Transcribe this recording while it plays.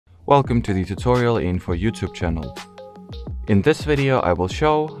Welcome to the tutorial info YouTube channel. In this video I will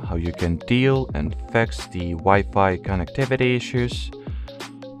show how you can deal and fix the Wi-Fi connectivity issues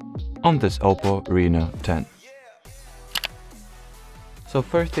on this OPPO Reno10. So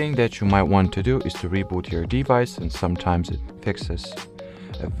first thing that you might want to do is to reboot your device, and sometimes it fixes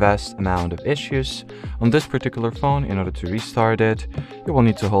a vast amount of issues. On this particular phone, in order to restart it, you will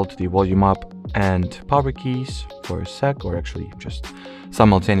need to hold the volume up and power keys for a sec, or actually just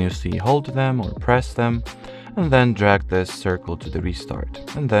simultaneously hold them or press them, and then drag this circle to the restart,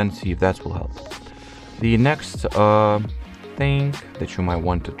 and then see if that will help. The next thing that you might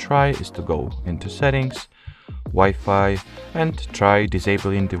want to try is to go into settings, Wi-Fi, and try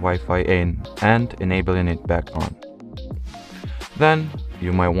disabling the Wi-Fi in and enabling it back on. Then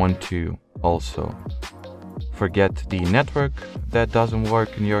you might want to also forget the network that doesn't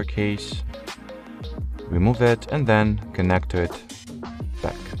work in your case, remove it, and then connect to it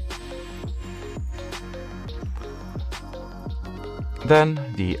back. Then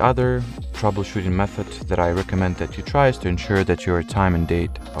the other troubleshooting method that I recommend that you try is to ensure that your time and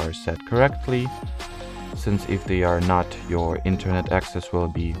date are set correctly, since if they are not, your internet access will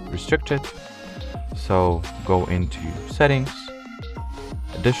be restricted. So go into settings,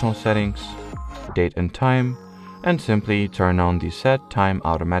 additional settings, date and time, and simply turn on the set time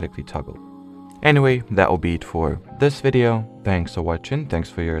automatically toggle. Anyway, that will be it for this video. Thanks for watching,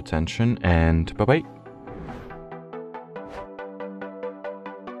 thanks for your attention, and bye bye.